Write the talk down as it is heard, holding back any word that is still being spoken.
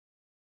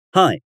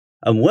Hi,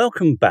 and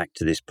welcome back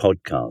to this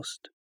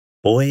podcast,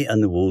 Boy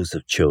and the Wolves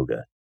of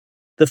Chylgar,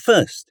 the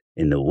first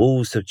in the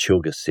Wolves of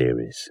Chylgar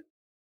series.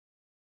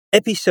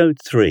 Episode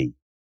 3,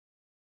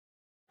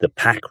 The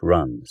Pack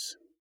Runs.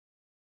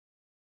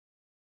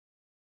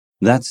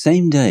 That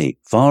same day,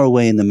 far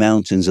away in the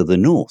mountains of the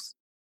north,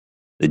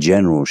 the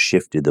general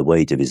shifted the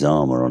weight of his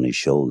armor on his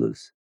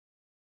shoulders.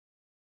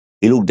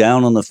 He looked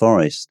down on the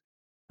forest,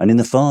 and in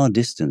the far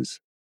distance,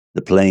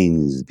 the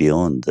plains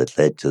beyond that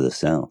led to the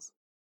south.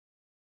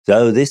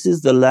 So this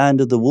is the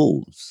land of the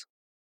wolves.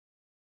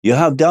 You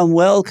have done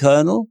well,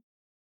 Colonel.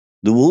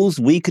 The wolves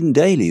weaken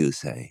daily, you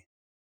say.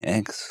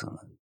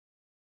 Excellent.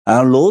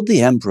 Our Lord the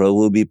Emperor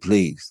will be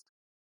pleased.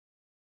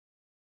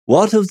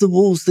 What of the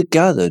wolves that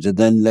gathered and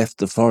then left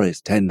the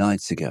forest 10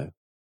 nights ago?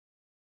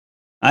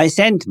 I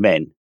sent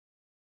men,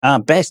 our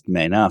best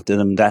men, after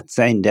them that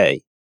same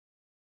day.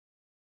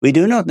 We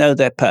do not know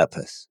their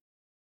purpose,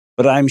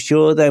 but I am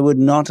sure they would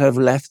not have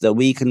left the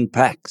weakened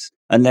packs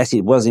unless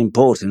it was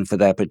important for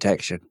their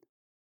protection.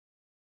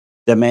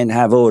 The men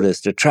have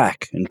orders to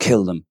track and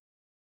kill them,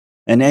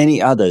 and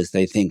any others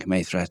they think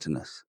may threaten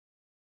us.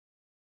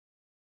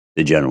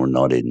 The general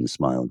nodded and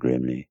smiled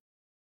grimly.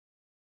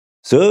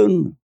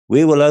 Soon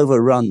we will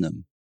overrun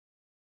them,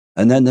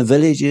 and then the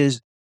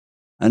villages,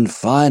 and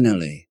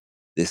finally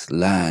this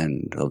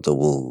land of the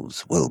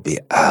wolves will be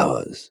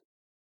ours.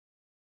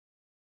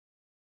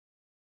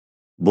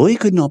 Boy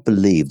could not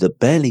believe that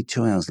barely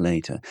 2 hours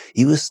later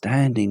he was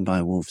standing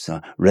by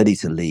Wolfsar, ready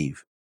to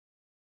leave.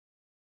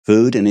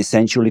 Food and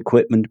essential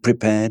equipment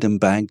prepared and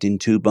bagged in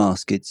 2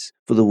 baskets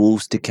for the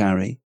wolves to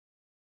carry.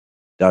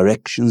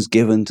 Directions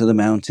given to the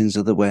mountains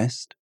of the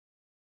west.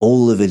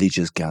 All the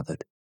villagers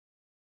gathered.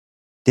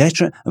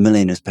 Detra and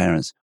Milena's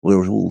parents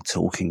were all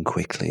talking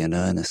quickly and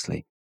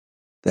earnestly,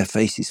 their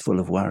faces full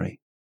of worry.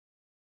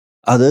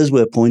 Others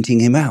were pointing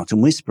him out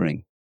and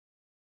whispering.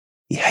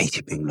 He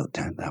hated being looked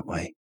at that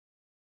way.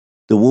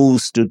 The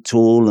wolves stood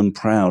tall and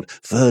proud,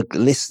 fur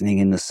glistening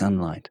in the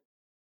sunlight.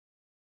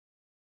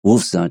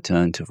 Wolfstar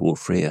turned to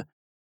Wolfrea,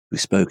 who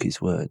spoke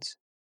his words.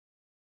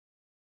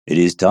 It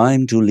is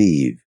time to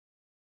leave.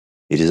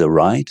 It is a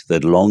right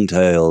that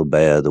Longtail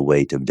bear the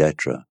weight of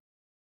Detra,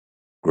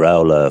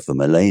 Growler for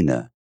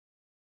Milena,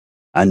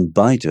 and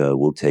Biter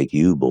will take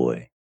you,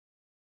 boy.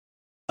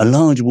 A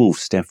large wolf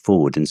stepped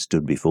forward and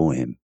stood before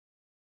him.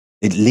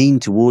 It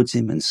leaned towards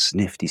him and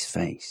sniffed his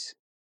face.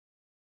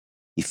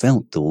 He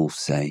felt the wolf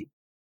say,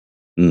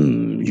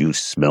 You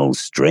smell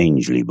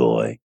strangely,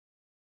 boy.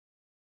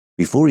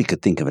 Before he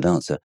could think of an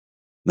answer,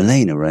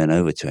 Milena ran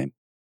over to him.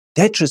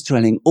 Detra's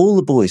telling all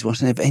the boys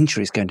what an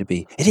adventure is going to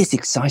be. It is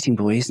exciting,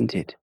 boy, isn't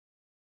it?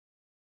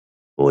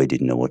 Boy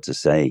didn't know what to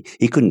say.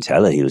 He couldn't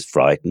tell her he was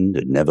frightened,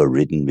 had never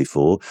ridden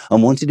before,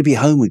 and wanted to be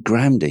home with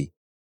Grandy.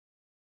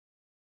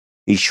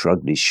 He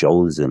shrugged his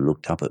shoulders and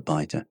looked up at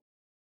Biter.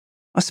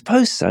 I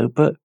suppose so,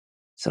 but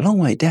it's a long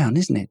way down,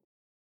 isn't it?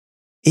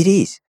 It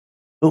is,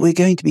 but we're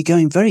going to be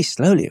going very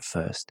slowly at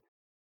first,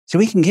 so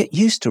we can get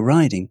used to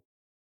riding.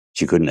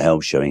 She couldn't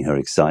help showing her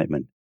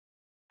excitement.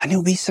 And it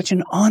will be such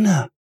an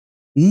honor.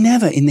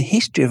 Never in the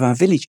history of our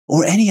village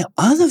or any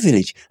other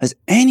village has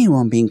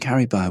anyone been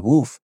carried by a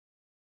wolf.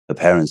 Her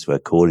parents were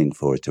calling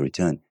for her to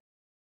return.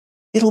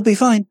 It'll be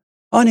fine,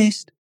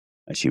 honest.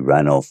 As she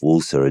ran off,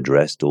 Wolfsar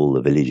addressed all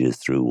the villagers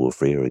through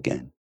Wolfrea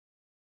again.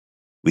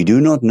 We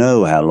do not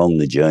know how long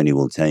the journey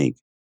will take,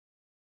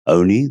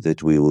 only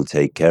that we will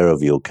take care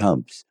of your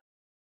cubs,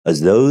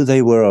 as though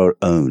they were our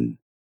own.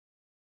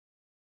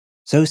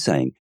 So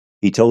saying,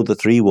 he told the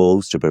 3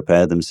 wolves to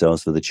prepare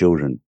themselves for the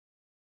children.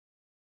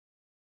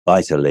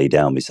 Biter lay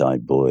down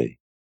beside Boy.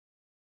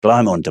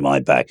 Climb onto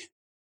my back.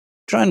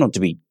 Try not to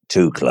be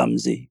too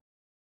clumsy.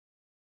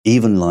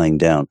 Even lying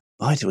down,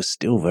 Biter was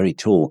still very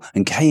tall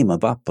and came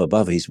up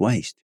above his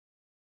waist.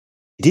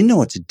 He didn't know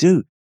what to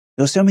do.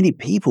 There were so many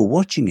people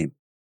watching him.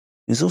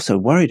 He was also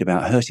worried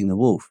about hurting the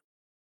wolf.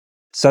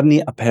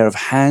 Suddenly, a pair of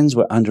hands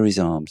were under his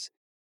arms.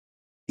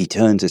 He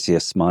turned to see a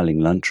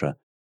smiling Luntra,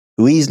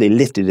 who easily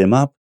lifted him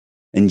up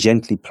and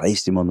gently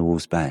placed him on the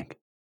wolf's back.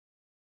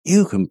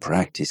 You can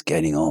practice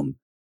getting on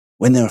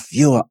when there are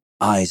fewer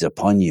eyes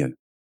upon you,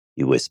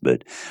 he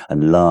whispered,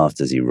 and laughed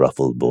as he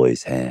ruffled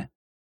Boy's hair.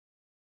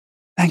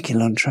 Thank you,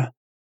 Luntra.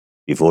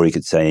 Before he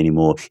could say any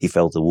more, he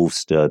felt the wolf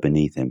stir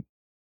beneath him.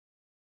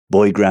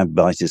 Boy grabbed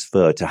Biter's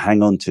fur to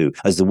hang on to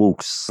as the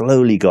wolf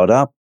slowly got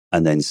up,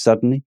 and then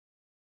suddenly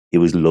he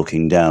was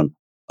looking down,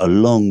 a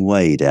long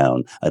way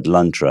down, at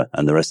Luntra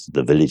and the rest of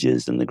the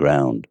villagers and the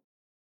ground.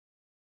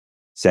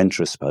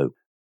 Centra spoke.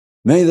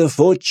 May the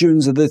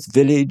fortunes of this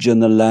village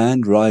and the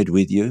land ride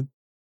with you.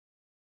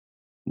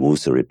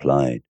 Wolfsar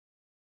replied,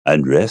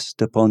 and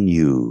rest upon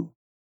you.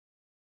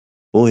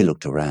 Boy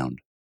looked around.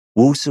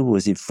 Wolfsar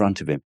was in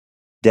front of him.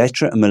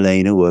 Detra and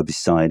Milena were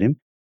beside him,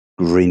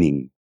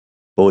 grinning.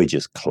 Boy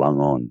just clung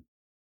on.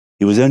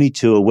 He was only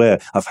too aware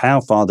of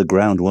how far the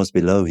ground was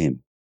below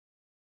him.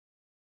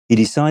 He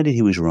decided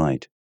he was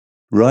right.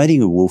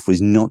 Riding a wolf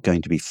was not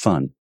going to be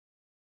fun,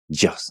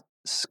 just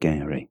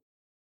scary.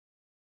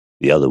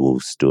 The other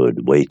wolves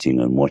stood,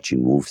 waiting and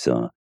watching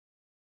Wolfsar.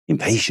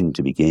 impatient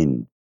to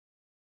begin.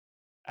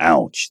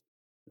 Ouch,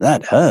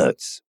 that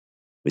hurts,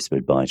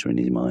 whispered Biter in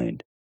his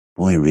mind.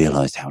 Boy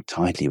realized how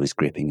tightly he was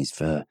gripping his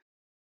fur.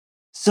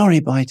 Sorry,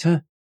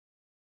 Biter.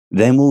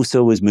 Then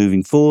Wolfso was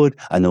moving forward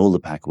and all the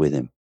pack with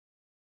him.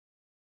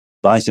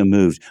 Biter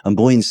moved, and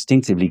Boy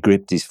instinctively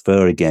gripped his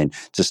fur again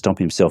to stop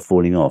himself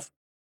falling off.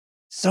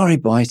 Sorry,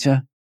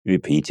 Biter, he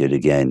repeated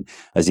again,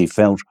 as he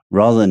felt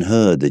rather than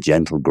heard the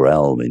gentle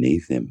growl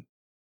beneath him.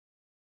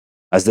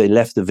 As they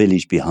left the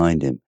village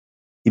behind him,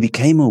 he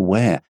became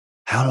aware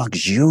how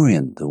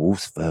luxuriant the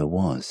wolf's fur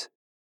was.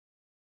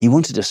 He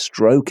wanted to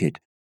stroke it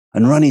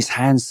and run his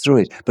hands through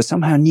it, but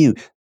somehow knew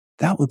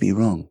that would be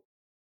wrong.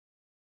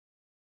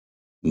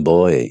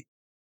 Boy,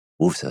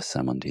 Wolfso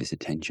summoned his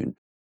attention.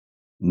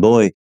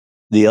 Boy,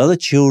 the other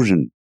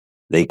children,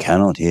 they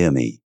cannot hear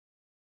me.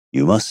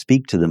 You must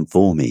speak to them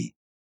for me.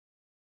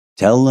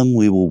 Tell them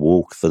we will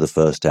walk for the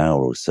first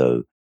hour or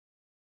so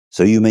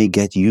you may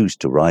get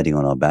used to riding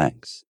on our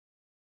backs.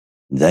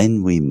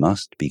 Then we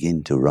must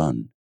begin to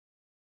run.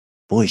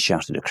 Boy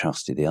shouted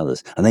across to the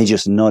others, and they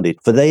just nodded,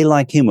 for they,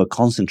 like him, were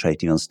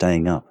concentrating on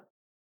staying up.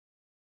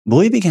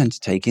 Boy began to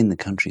take in the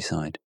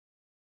countryside.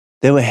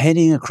 They were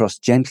heading across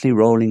gently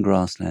rolling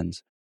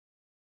grasslands,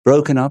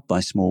 broken up by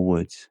small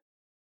woods.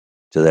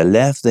 To their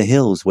left, the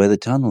hills where the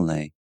tunnel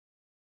lay.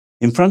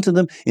 In front of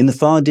them, in the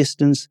far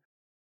distance,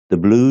 the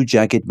blue,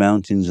 jagged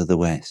mountains of the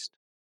west.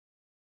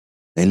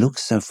 They looked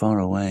so far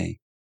away.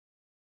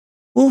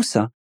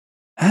 Wolfso,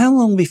 how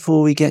long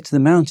before we get to the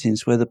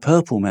mountains where the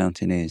purple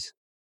mountain is?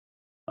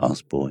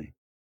 Asked Boy.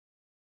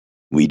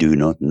 We do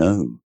not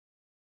know.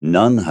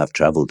 None have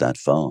travelled that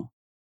far.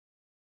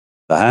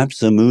 Perhaps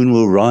the moon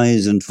will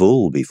rise and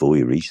fall before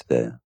we reach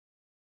there.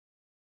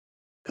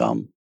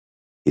 Come,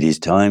 it is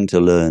time to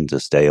learn to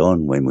stay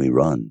on when we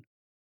run.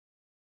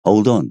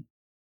 Hold on,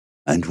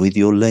 and with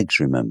your legs,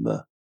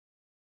 remember.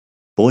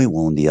 Boy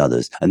warned the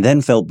others, and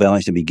then felt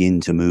Biter begin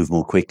to move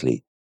more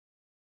quickly.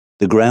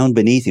 The ground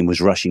beneath him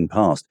was rushing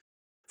past.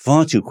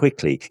 Far too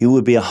quickly, it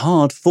would be a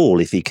hard fall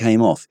if he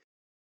came off.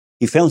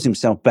 He felt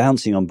himself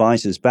bouncing on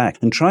Biter's back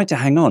and tried to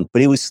hang on,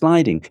 but he was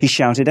sliding. He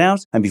shouted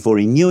out, and before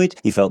he knew it,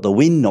 he felt the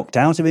wind knocked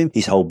out of him,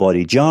 his whole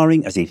body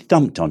jarring as he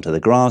thumped onto the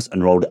grass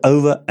and rolled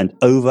over and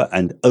over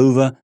and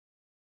over.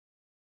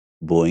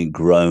 Boy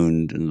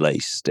groaned and lay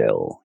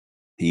still.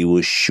 He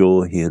was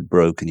sure he had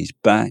broken his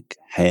back,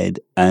 head,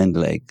 and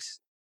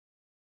legs.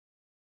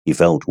 He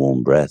felt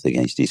warm breath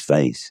against his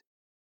face.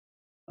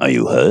 Are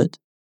you hurt?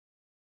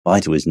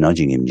 Biter was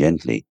nudging him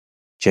gently,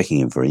 checking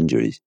him for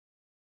injuries.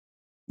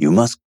 You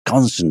must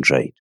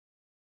concentrate.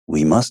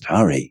 We must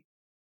hurry.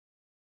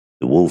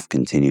 The wolf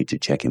continued to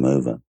check him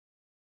over.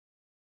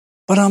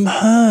 But I'm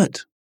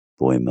hurt,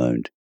 Boy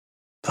moaned.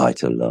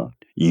 Biter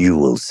laughed. You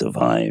will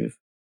survive.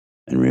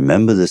 And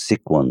remember the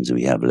sick ones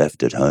we have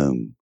left at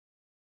home.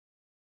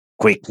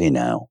 Quickly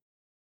now.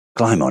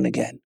 Climb on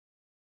again.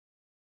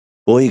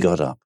 Boy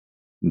got up,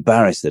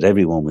 embarrassed that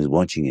everyone was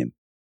watching him.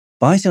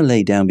 Biter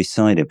lay down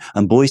beside him,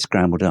 and Boy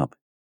scrambled up.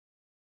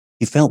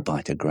 He felt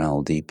Biter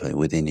growl deeper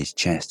within his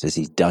chest as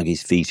he dug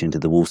his feet into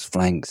the wolf's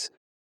flanks.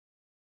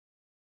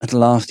 At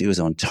last he was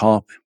on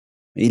top.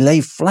 He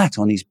lay flat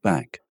on his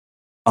back,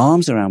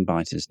 arms around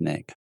Biter's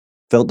neck,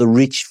 felt the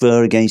rich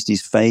fur against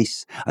his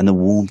face and the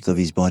warmth of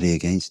his body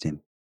against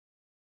him.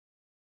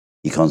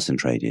 He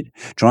concentrated,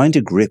 trying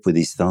to grip with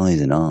his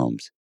thighs and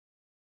arms.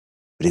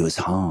 But it was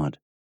hard,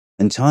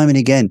 and time and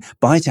again,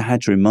 Biter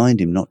had to remind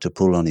him not to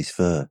pull on his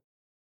fur.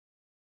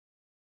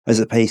 As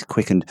the pace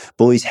quickened,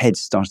 Boy's head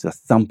started to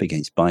thump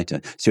against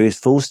Biter, so he was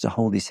forced to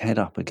hold his head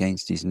up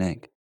against his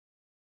neck.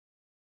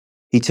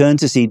 He turned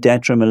to see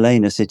Detra and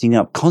Malena sitting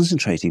up,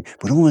 concentrating,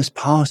 but almost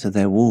part of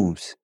their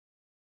wolves.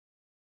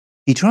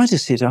 He tried to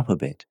sit up a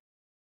bit,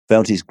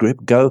 felt his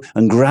grip go,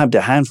 and grabbed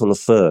a handful of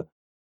fur.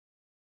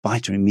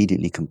 Biter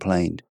immediately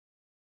complained,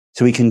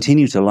 so he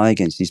continued to lie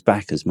against his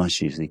back as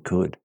much as he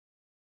could.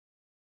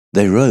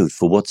 They rode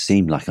for what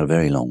seemed like a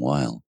very long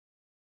while.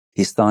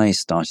 His thighs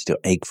started to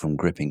ache from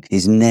gripping.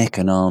 His neck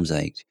and arms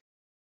ached.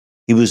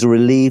 He was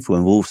relieved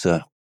when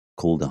Wolfso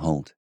called a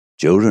halt.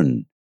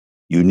 Children,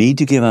 you need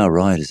to give our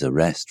riders a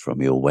rest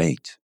from your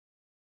weight.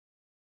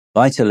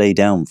 Biter lay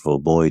down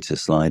for Boy to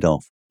slide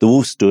off. The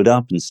wolf stood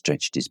up and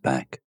stretched his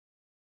back.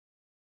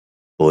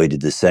 Boy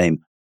did the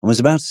same and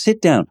was about to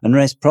sit down and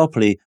rest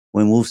properly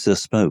when Wolfso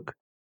spoke.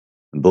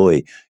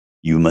 Boy,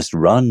 you must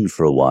run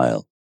for a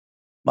while.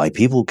 My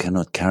people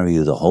cannot carry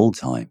you the whole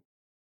time.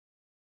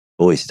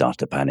 Boy started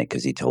to panic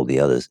as he told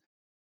the others.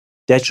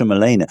 Detra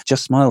Malena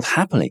just smiled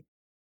happily,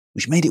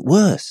 which made it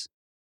worse.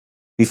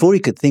 Before he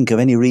could think of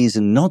any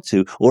reason not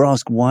to or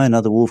ask why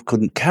another wolf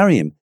couldn't carry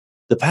him,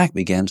 the pack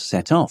began to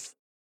set off.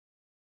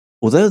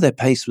 Although their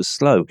pace was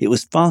slow, it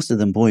was faster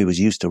than Boy was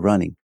used to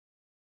running.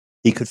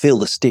 He could feel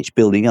the stitch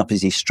building up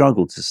as he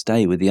struggled to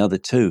stay with the other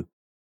two.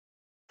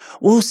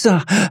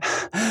 Wolfso,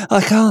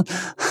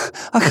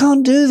 I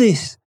can't do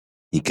this,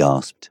 he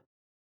gasped.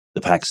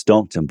 The pack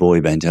stopped and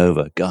Boy bent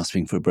over,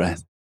 gasping for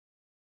breath.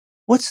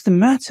 What's the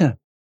matter?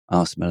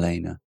 Asked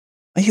Malena.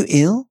 Are you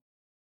ill?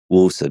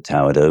 Wolfso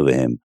towered over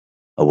him,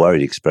 a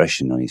worried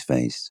expression on his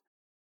face.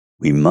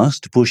 "We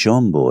must push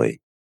on, boy,"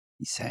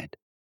 he said.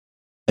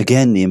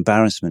 Again, the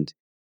embarrassment.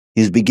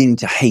 He was beginning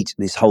to hate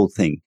this whole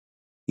thing.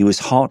 He was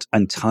hot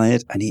and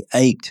tired, and he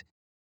ached.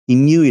 He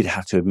knew he'd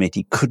have to admit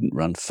he couldn't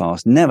run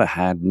fast, never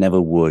had, never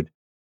would.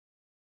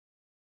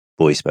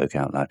 Boy spoke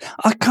out loud.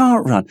 "I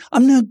can't run.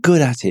 I'm no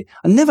good at it.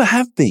 I never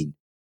have been."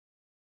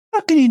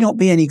 "How can you not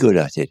be any good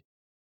at it?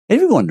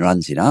 Everyone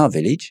runs in our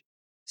village,"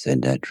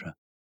 said Detra.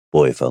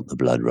 Boy felt the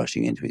blood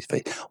rushing into his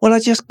face. "Well, I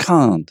just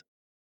can't,"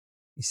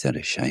 he said,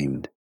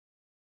 ashamed.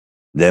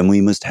 "Then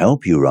we must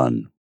help you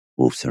run,"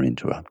 Wolfser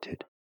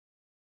interrupted.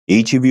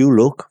 "Each of you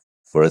look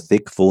for a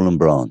thick fallen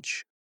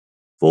branch,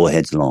 4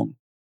 heads long.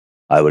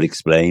 I will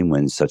explain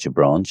when such a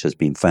branch has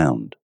been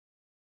found."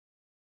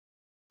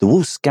 The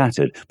wolves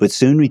scattered, but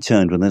soon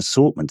returned with an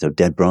assortment of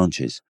dead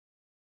branches.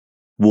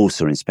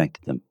 Wolfser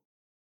inspected them.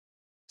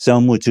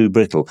 Some were too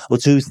brittle, or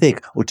too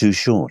thick, or too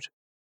short.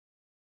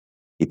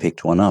 He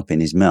picked one up in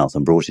his mouth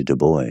and brought it to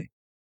Boy.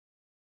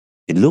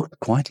 It looked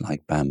quite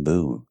like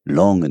bamboo,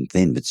 long and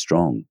thin but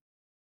strong.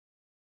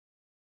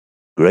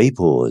 "Grey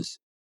Paws,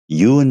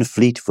 you and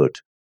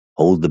Fleetfoot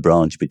hold the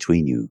branch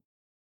between you.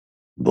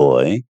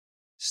 Boy,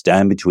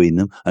 stand between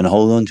them and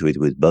hold on to it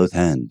with both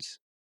hands.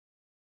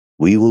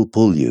 We will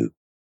pull you.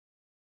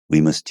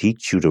 We must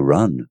teach you to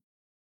run,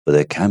 but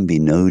there can be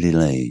no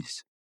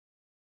delays."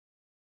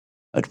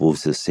 At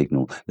Wolf's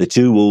signal, the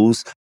 2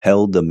 wolves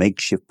held the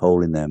makeshift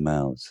pole in their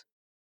mouths.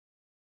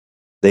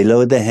 They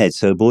lowered their heads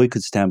so Boy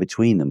could stand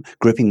between them,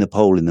 gripping the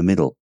pole in the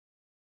middle.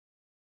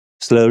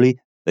 Slowly,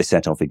 they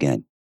set off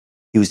again.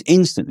 He was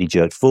instantly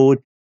jerked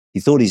forward. He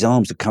thought his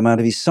arms had come out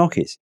of his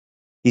sockets.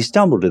 He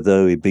stumbled as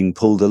though he'd been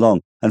pulled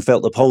along and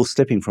felt the pole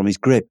slipping from his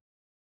grip.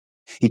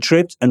 He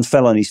tripped and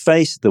fell on his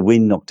face, the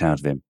wind knocked out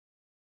of him.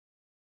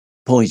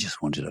 Boy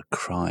just wanted to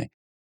cry,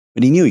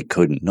 but he knew he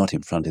couldn't, not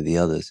in front of the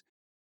others.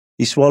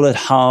 He swallowed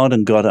hard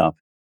and got up.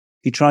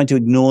 He tried to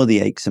ignore the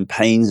aches and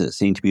pains that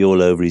seemed to be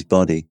all over his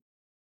body.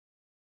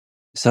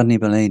 Suddenly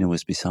Malena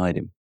was beside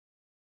him.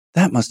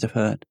 "That must have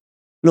hurt.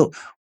 Look,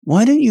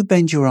 why don't you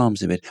bend your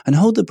arms a bit and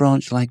hold the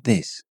branch like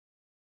this?"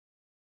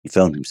 He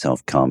felt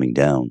himself calming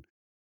down.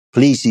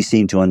 Pleased he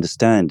seemed to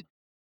understand.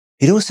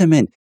 It also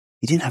meant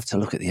he didn't have to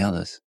look at the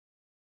others.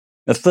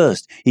 At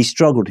first, he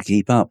struggled to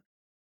keep up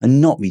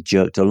and not be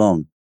jerked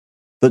along.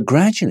 But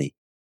gradually,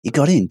 he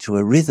got into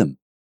a rhythm.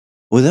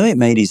 Although it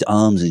made his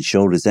arms and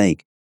shoulders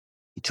ache,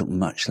 it took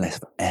much less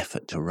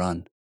effort to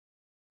run.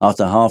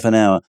 After half an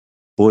hour,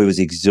 Boy was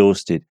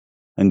exhausted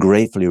and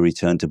gratefully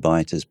returned to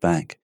Biter's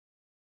back,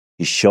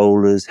 his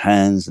shoulders,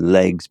 hands,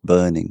 legs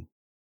burning.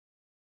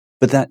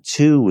 But that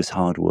too was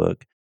hard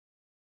work,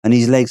 and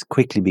his legs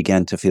quickly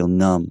began to feel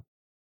numb.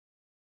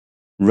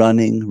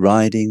 Running,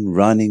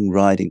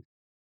 riding.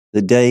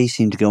 The day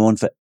seemed to go on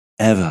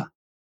forever.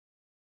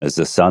 As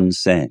the sun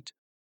set,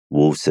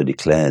 wolves had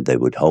declared they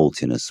would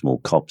halt in a small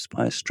copse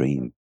by a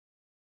stream.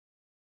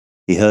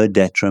 He heard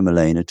Detra and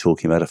Malena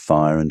talking about a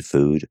fire and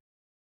food,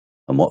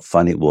 and what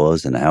fun it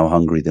was and how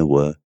hungry they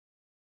were.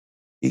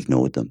 He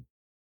ignored them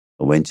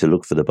and went to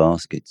look for the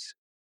baskets.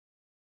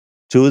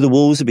 2 of the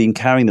wolves had been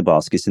carrying the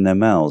baskets in their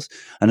mouths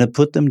and had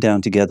put them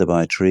down together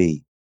by a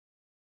tree.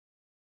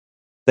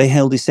 They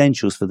held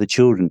essentials for the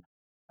children,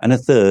 and a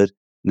third,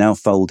 now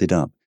folded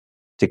up,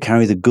 to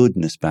carry the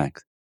goodness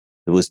back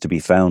that was to be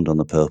found on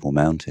the Purple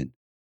Mountain.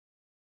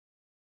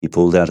 He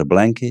pulled out a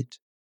blanket.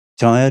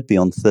 Tired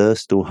beyond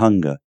thirst or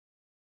hunger,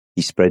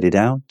 he spread it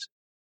out,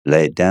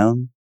 lay it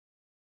down,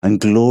 and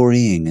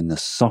glorying in the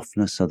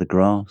softness of the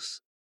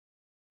grass,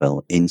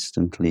 fell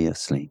instantly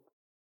asleep.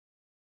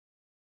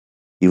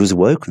 He was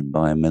woken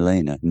by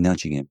Malena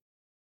nudging him,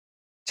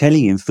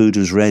 telling him food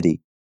was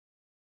ready.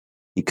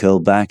 He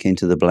curled back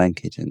into the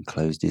blanket and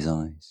closed his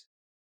eyes.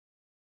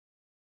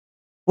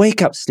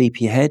 "Wake up,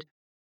 sleepyhead.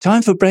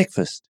 Time for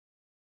breakfast."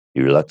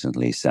 He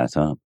reluctantly sat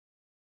up.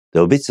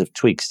 There were bits of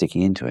twig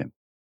sticking into him.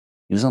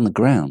 He was on the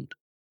ground.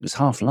 It was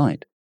half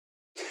light.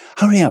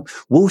 "Hurry up.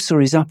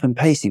 Wolfser is up and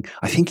pacing.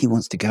 I think he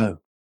wants to go."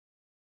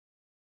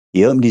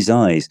 He opened his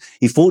eyes.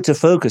 He fought to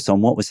focus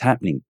on what was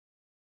happening.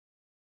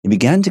 It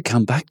began to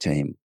come back to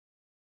him.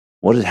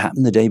 What had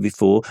happened the day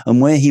before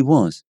and where he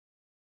was.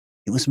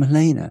 It was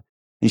Malena,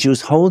 and she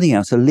was holding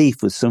out a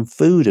leaf with some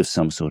food of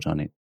some sort on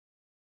it.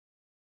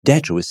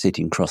 Detra was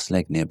sitting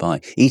cross-legged nearby,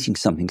 eating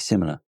something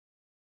similar.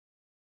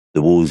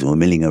 The wolves were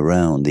milling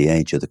around the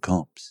edge of the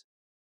copse.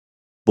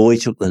 Boy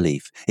took the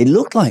leaf. It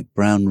looked like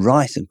brown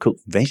rice and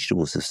cooked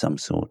vegetables of some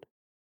sort.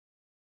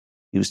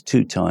 He was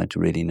too tired to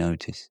really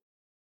notice.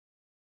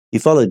 He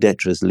followed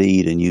Detra's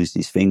lead and used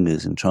his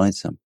fingers and tried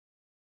some.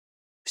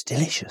 It was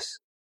delicious.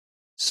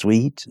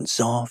 Sweet and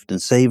soft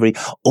and savoury,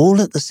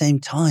 all at the same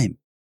time.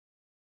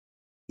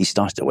 He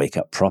started to wake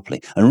up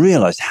properly and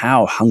realised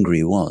how hungry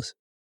he was.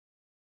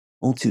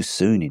 All too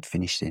soon he'd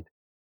finished it.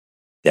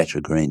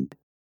 Detra grinned.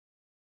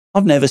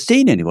 "I've never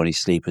seen anybody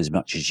sleep as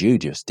much as you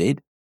just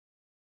did."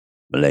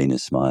 Malena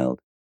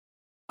smiled.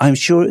 "I'm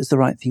sure it was the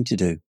right thing to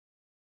do.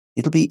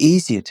 It'll be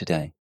easier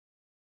today."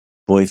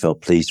 Boy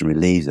felt pleased and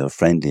relieved they were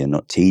friendly and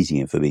not teasing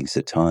him for being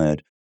so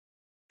tired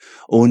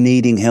or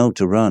needing help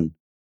to run.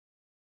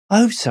 "I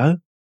hope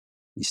so.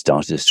 He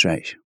started to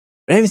stretch.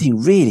 But everything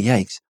really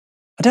aches.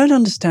 I don't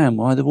understand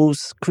why the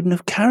wolves couldn't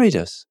have carried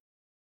us.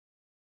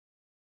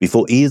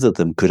 Before either of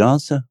them could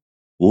answer,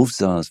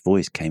 Wolfzar's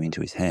voice came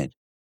into his head.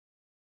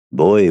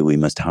 Boy, we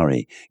must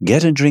hurry.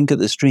 Get a drink at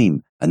the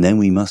stream, and then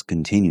we must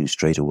continue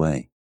straight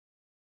away.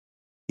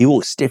 He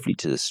walked stiffly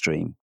to the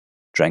stream,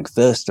 drank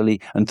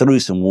thirstily, and threw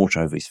some water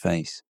over his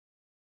face.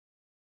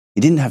 He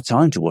didn't have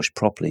time to wash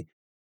properly,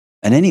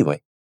 and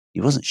anyway,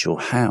 he wasn't sure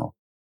how.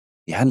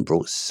 He hadn't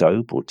brought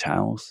soap or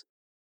towels.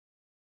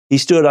 He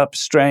stood up,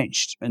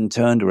 stretched, and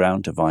turned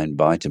around to find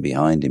Biter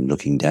behind him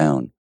looking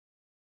down,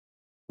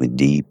 with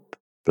deep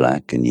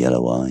black and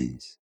yellow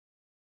eyes.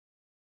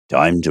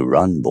 Time to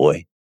run,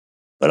 boy.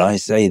 But I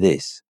say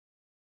this.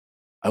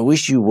 I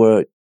wish you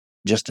were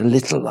just a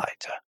little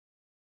lighter.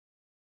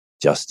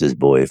 Just as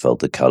Boy felt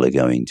the colour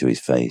going to his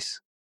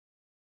face,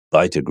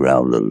 Biter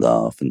growled a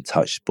laugh and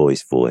touched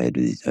Boy's forehead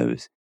with his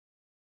nose.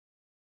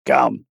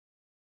 Come,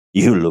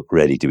 you look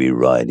ready to be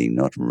riding,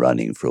 not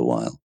running for a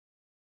while.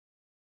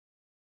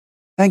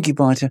 Thank you,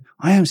 Biter.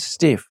 I am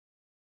stiff.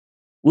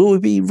 Will we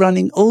be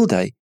running all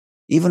day,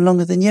 even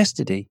longer than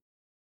yesterday?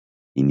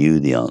 He knew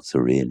the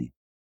answer, really.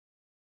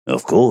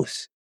 Of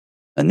course.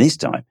 And this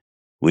time,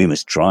 we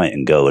must try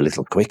and go a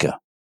little quicker.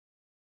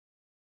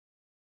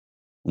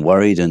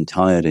 Worried and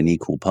tired in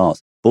equal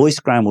parts, Boy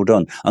scrambled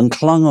on and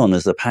clung on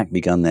as the pack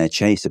began their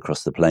chase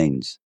across the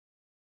plains.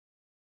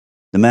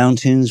 The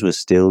mountains were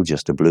still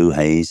just a blue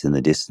haze in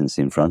the distance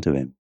in front of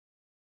him.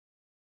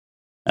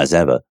 As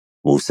ever,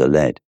 Wolfser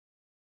led.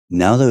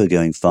 Now they were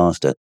going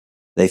faster.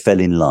 They fell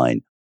in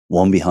line,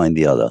 one behind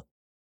the other.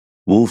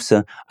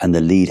 Wolfser and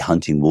the lead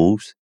hunting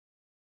wolves,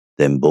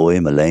 then Boy,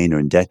 Malena,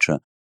 and Detra.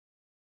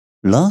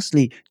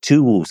 Lastly,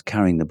 2 wolves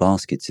carrying the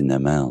baskets in their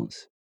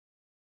mouths.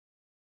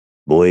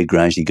 Boy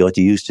gradually got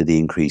used to the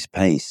increased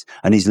pace,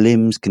 and his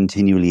limbs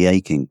continually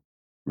aching.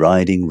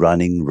 Riding,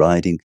 running,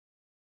 riding.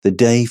 The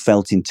day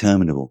felt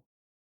interminable.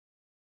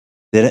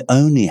 They had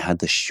only had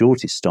the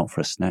shortest stop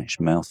for a snatched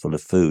mouthful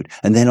of food,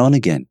 and then on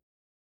again.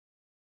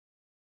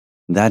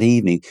 That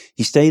evening,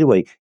 he stayed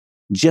awake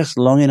just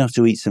long enough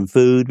to eat some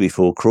food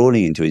before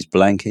crawling into his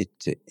blanket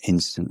to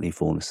instantly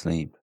fall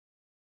asleep.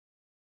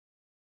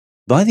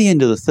 By the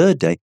end of the 3rd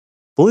day,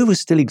 Boy was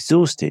still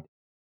exhausted,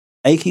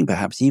 aching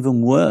perhaps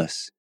even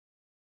worse.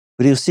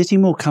 But he was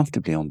sitting more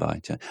comfortably on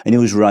Biter, and he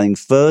was running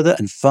further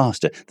and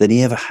faster than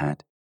he ever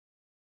had.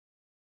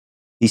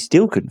 He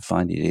still couldn't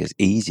find it as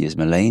easy as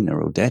Malena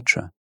or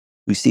Detra,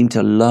 who seemed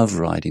to love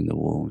riding the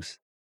wolves.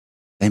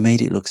 They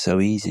made it look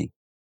so easy.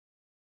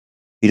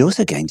 He'd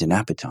also gained an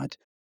appetite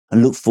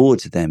and looked forward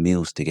to their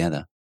meals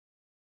together.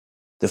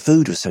 The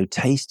food was so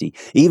tasty,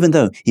 even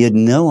though he had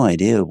no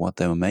idea what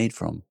they were made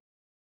from.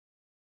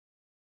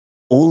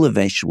 All the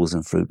vegetables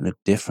and fruit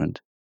looked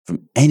different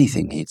from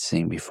anything he'd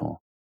seen before,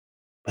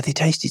 but they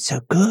tasted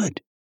so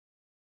good.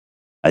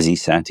 As he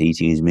sat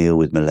eating his meal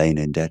with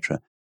Malena and Detra,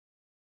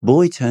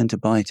 Boy turned to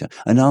Biter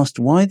and asked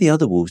why the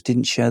other wolves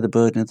didn't share the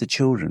burden of the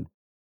children.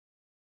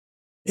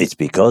 It's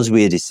because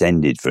we are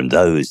descended from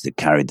those that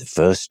carried the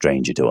first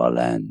stranger to our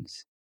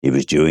lands. It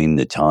was during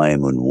the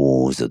time and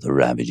wars of the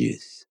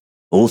Ravages.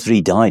 All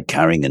 3 died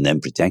carrying and then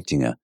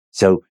protecting her.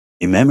 So,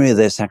 in memory of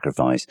their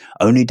sacrifice,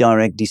 only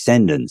direct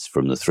descendants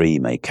from the 3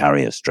 may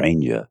carry a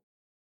stranger.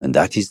 And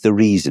that is the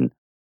reason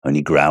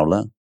only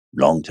Growler,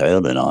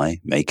 Longtail, and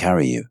I may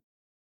carry you.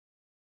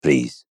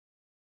 Please,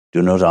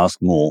 do not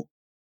ask more,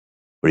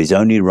 for it is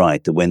only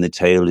right that when the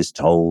tale is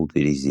told,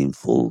 it is in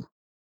full.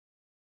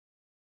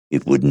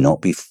 It would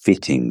not be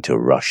fitting to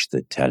rush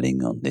the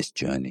telling on this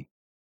journey.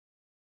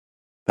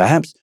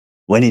 Perhaps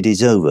when it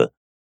is over,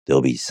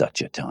 there'll be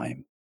such a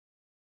time.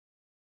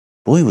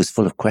 Boy was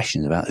full of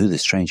questions about who the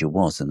stranger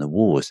was and the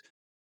wars,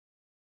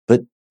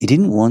 but he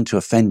didn't want to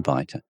offend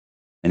Biter,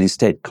 and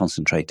instead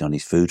concentrate on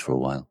his food for a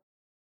while.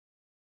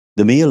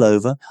 The meal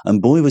over,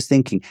 and Boy was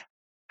thinking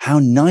how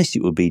nice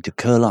it would be to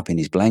curl up in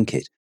his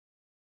blanket,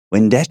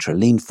 when Detra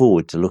leaned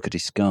forward to look at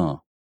his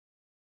scar.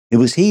 It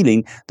was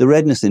healing, the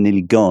redness had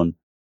nearly gone,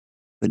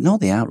 but not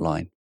the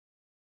outline.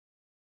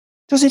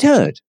 Does it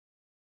hurt?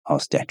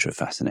 Asked Detra,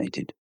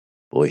 fascinated.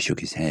 Boy shook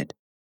his head.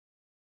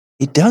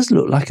 It does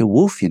look like a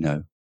wolf, you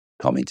know,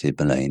 commented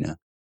Malena.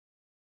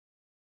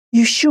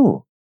 You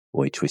sure?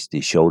 Boy twisted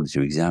his shoulder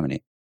to examine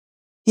it.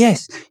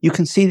 Yes, you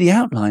can see the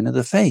outline of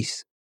the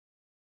face,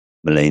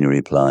 Malena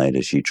replied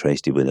as she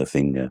traced it with her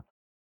finger.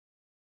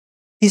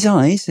 His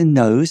eyes and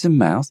nose and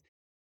mouth,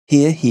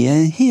 here, here,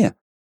 and here.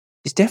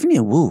 It's definitely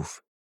a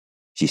wolf.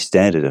 She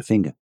stared at her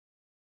finger.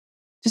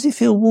 Does it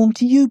feel warm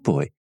to you,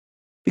 Boy?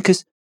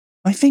 Because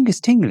my finger's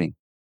tingling.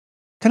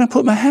 Can I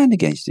put my hand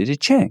against it to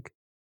check?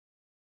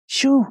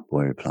 Sure,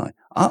 Boy replied.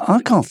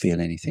 I can't feel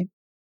anything.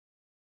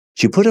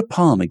 She put her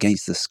palm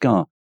against the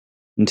scar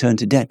and turned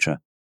to Detra.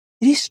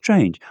 It is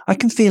strange. I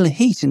can feel a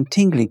heat and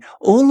tingling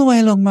all the way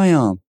along my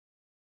arm.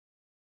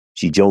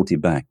 She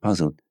jolted back,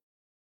 puzzled.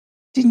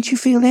 Didn't you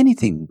feel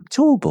anything at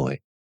all, Boy?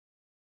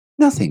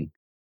 Nothing.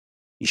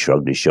 He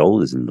shrugged his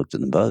shoulders and looked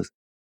at them both.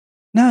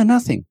 No,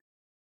 nothing.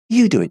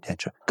 You do it,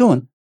 Detra. Go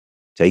on.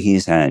 Taking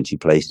his hand, she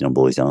placed it on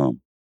Boy's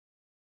arm.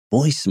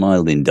 Boy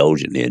smiled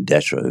indulgently at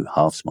Detra, who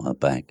half smiled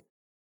back.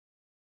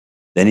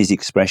 Then his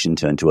expression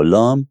turned to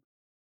alarm,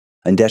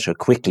 and Detra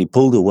quickly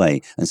pulled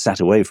away and sat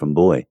away from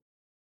Boy.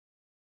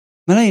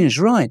 Malena's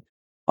right.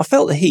 I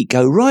felt the heat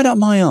go right up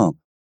my arm.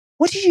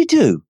 What did you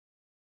do?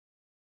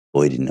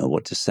 Boy didn't know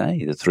what to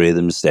say. The three of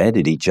them stared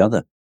at each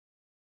other.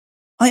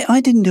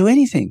 I didn't do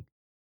anything.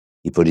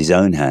 He put his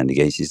own hand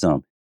against his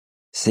arm.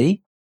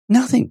 See?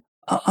 Nothing.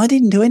 I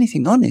didn't do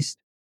anything, honest.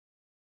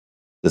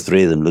 The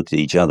three of them looked at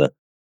each other.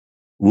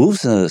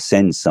 Wolsa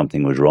sensed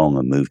something was wrong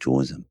and moved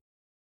towards them.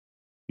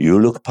 You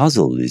look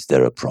puzzled. Is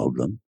there a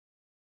problem?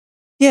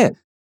 Yeah,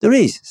 there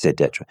is, said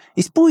Detra.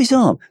 It's Boy's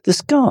arm, the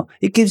scar.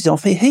 It gives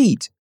off a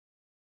heat.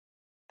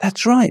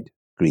 That's right,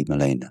 agreed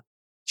Malena.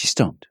 She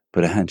stopped,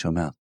 put her hand to her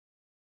mouth.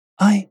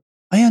 I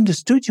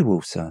understood you,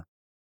 Wolsa.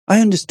 I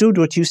understood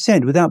what you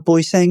said without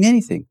Boy saying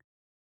anything.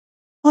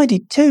 I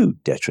did too,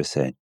 Detra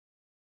said.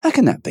 How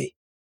can that be?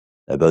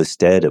 They both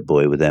stared at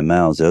Boy with their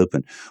mouths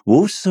open.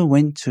 Wolsa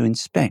went to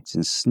inspect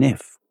and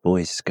sniff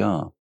Boy's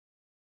scar,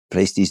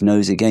 placed his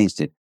nose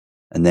against it,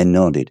 and then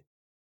nodded.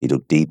 He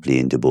looked deeply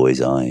into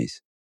Boy's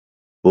eyes.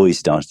 Boy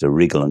started to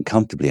wriggle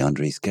uncomfortably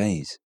under his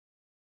gaze.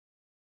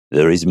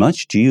 There is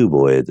much to you,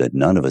 Boy, that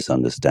none of us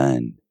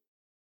understand.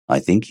 I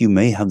think you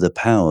may have the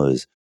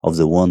powers of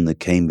the one that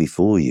came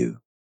before you.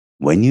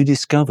 When you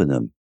discover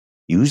them,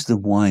 use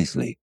them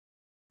wisely,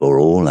 for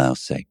all our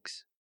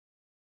sakes.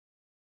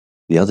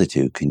 The other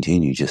two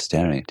continued just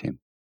staring at him.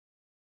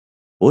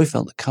 Boy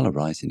felt the colour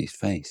rise in his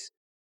face.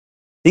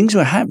 Things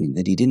were happening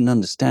that he didn't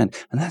understand,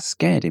 and that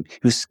scared him. He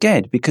was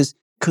scared because it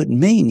could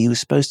mean he was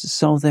supposed to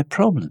solve their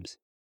problems.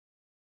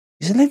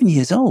 He was 11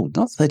 years old,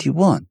 not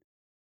 31. It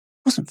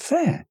wasn't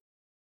fair.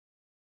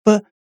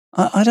 But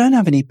I don't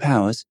have any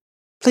powers.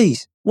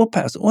 Please, what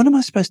powers? What am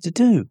I supposed to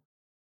do?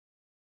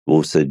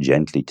 Wolsa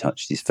gently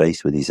touched his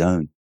face with his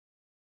own.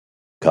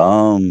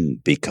 Calm,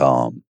 be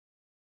calm.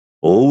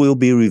 All will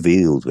be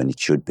revealed when it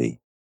should be.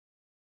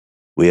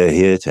 We are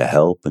here to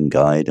help and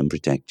guide and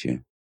protect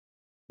you.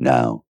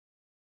 Now,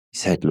 he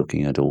said,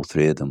 looking at all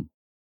three of them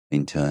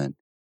in turn,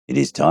 it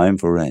is time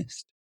for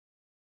rest.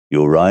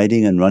 Your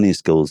riding and running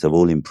skills have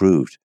all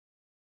improved.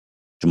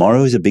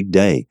 Tomorrow is a big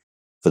day,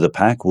 for the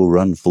pack will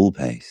run full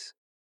pace.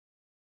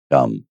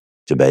 Come,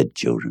 to bed,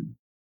 children.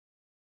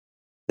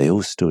 They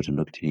all stood and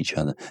looked at each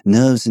other.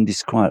 Nerves and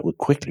disquiet were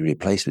quickly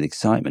replaced with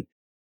excitement.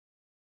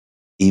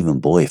 Even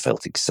Boy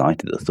felt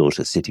excited at the thought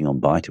of sitting on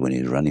Biter when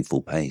he was running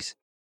full pace.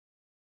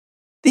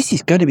 This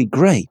is going to be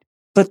great,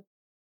 but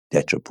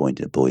Detra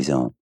pointed at Boy's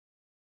arm.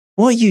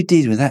 What you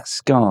did with that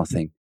scar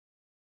thing,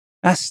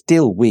 that's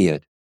still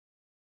weird.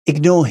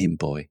 Ignore him,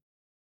 Boy.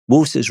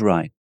 Wolsa's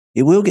right.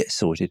 It will get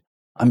sorted.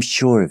 I'm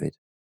sure of it.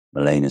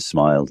 Malena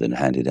smiled and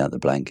handed out the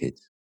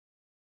blankets.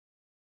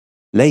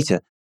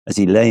 Later, as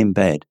he lay in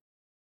bed,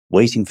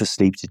 waiting for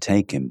sleep to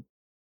take him,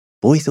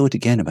 Boy thought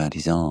again about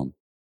his arm,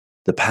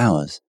 the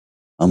powers,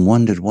 and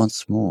wondered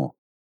once more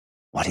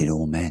what it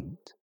all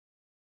meant.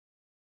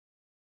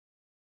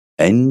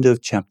 End of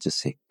chapter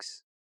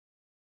 6.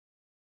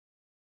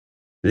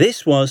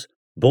 This was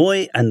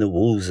Boy and the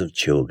Wolves of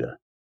Chylgar,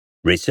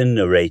 written,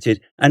 narrated,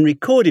 and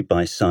recorded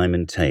by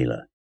Simon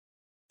Taylor.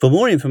 For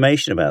more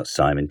information about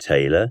Simon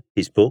Taylor,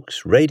 his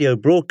books, radio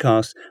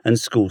broadcasts, and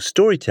school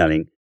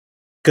storytelling,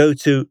 go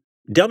to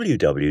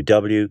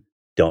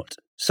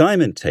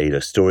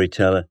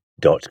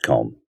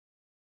www.simontaylorstoryteller.com.